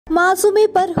मासूमी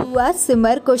पर हुआ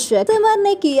सिमर को शक। सिमर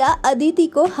ने किया अदिति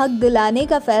को हक दिलाने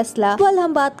का फैसला। कल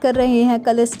हम बात कर रहे हैं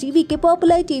कलर्स टीवी के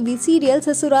popular TV serial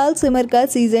Sasural Simar का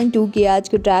सीजन 2 की। आज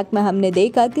के ट्रैक में हमने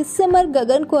देखा कि सिमर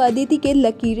गगन को अदिति के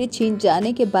लकीरें छीन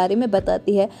जाने के बारे में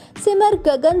बताती है। सिमर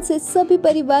गगन से सभी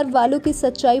परिवार वालों की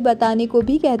सच्चाई बताने को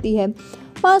भी कहती है।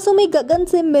 मासूमी गगन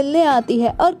से मिलने आती है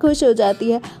और खुश हो जाती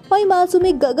है। वहीं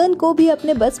मासूमी गगन को भी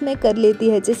अपने बस में कर लेती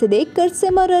है, जिसे देखकर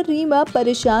सिमर और रीमा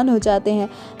परेशान हो जाते हैं।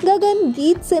 गगन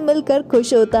गीत से मिलकर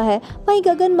खुश होता है। वहीं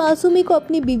गगन मासूमी को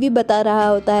अपनी बीवी बता रहा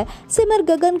होता है। सिमर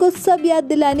गगन को सब याद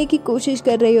दिलाने की कोशिश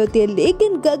कर रही होती है,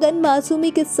 लेकिन गगन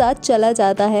मासूमी के साथ चला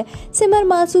जाता है। सिमर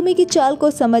मासूमी की चाल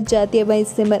को समझ जाती है। वहीं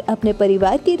सिमर अपने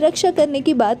परिवार की रक्षा करने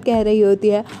की बात कह रही होती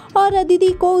है और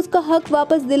अदिति को उसका हक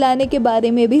वापस दिलाने के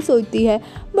बारे में भी सोचती है।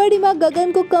 बड़ी माँ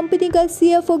गगन को कंपनी का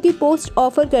CFO की पोस्ट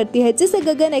ऑफर करती है, जिसे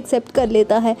गगन एक्सेप्ट कर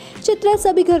लेता है। चित्रा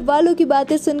सभी घर वालों की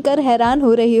बातें सुनकर हैरान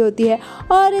हो रही होती है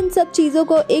और इन सब चीजों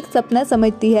को एक सपना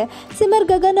समझती है। सिमर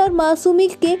गगन और मासूमी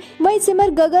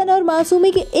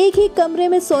के एक ही कमरे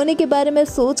में सोने के बारे में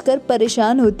सोचकर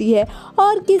परेशान होती है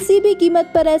और किसी भी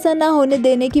कीमत पर ऐसा ना होने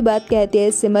देने की बात कहती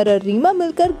है। सिमर और रीमा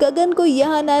मिलकर गगन को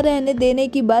यहाँ ना रहने देने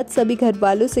की बात सभी घर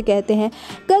वालों से कहते हैं।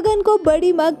 गगन को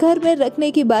बड़ी माँ घर में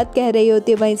रखने की बात कह रही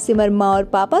होती है। वहीं सिमर माँ और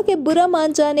पापा के बुरा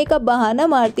मान जाने का बहाना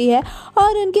मारती है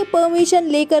और उनके परमिशन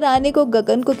लेकर आने को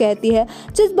गगन को कहती है,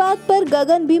 जिस बात पर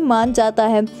गगन भी मान जाता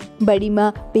है। बड़ी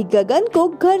माँ भी गगन को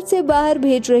घर से बाहर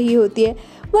भेज रही होती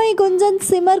है। वहीं गुंजन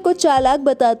सिमर को चालाक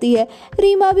बताती है।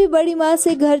 रीमा भी बड़ी माँ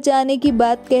से घर जाने की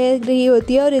बात कह रही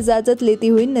होती है और इजाजत लेती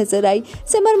हुई नजर आई।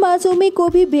 सिमर मासूमी को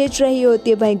भी भेज रही होती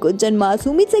है। वहीं गुंजन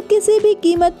मासूमी से किसी भी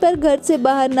कीमत पर घर से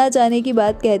बाहर ना जाने की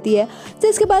बात कहती है,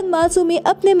 जिसके बाद मासूमी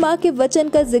अपने माँ के वचन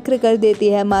का जिक्र कर देती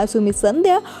है। मासूमी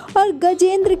संध्या और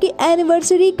गजेंद्र की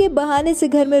एनिवर्सरी के बहाने से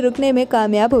घर में रुकने में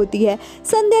कामयाब होती है।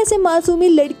 संध्या से मासूमी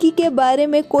लड़की के बारे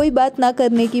में कोई बात ना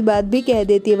करने की बात भी कह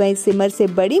देती है। वहीं सिमर से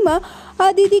बड़ी माँ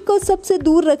अदिति को सबसे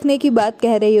दूर रखने की बात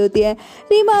कह रही होती है।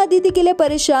 रीमा अदिति के लिए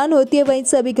परेशान होती है। वहीं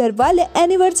सभी घर वाले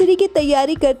एनिवर्सरी की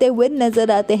तैयारी करते हुए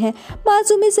नजर आते हैं।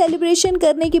 मासूमी सेलिब्रेशन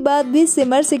करने की बात भी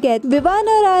सिमर से कहती। विवान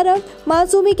और आरव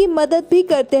मासूमी की मदद भी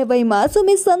करते हैं। वहीं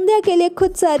मासूमी संध्या के लिए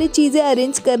खुद सारी चीजें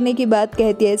अरेंज करने की बात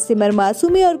कहती है। सिमर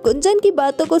मासूमी और गुंजन की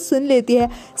बातों को सुन लेती है।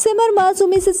 सिमर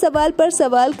मासूमी से सवाल पर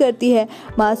सवाल करती है।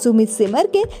 मासूमी सिमर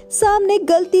के सामने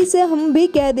गलती से हम भी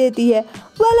कह देती है।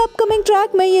 अपकमिंग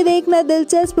ट्रैक में ये देखना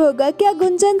दिलचस्प होगा, क्या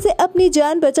गुंजन से अपनी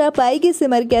जान बचा पाएगी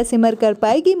सिमर, क्या सिमर कर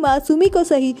पाएगी मासूमी को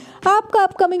सही। आपका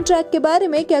अपकमिंग ट्रैक के बारे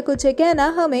में क्या कुछ है कहना,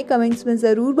 हमें कमेंट्स में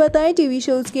जरूर बताएं। टीवी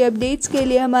शोज की अपडेट्स के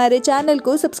लिए हमारे चैनल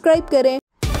को सब्सक्राइब करें।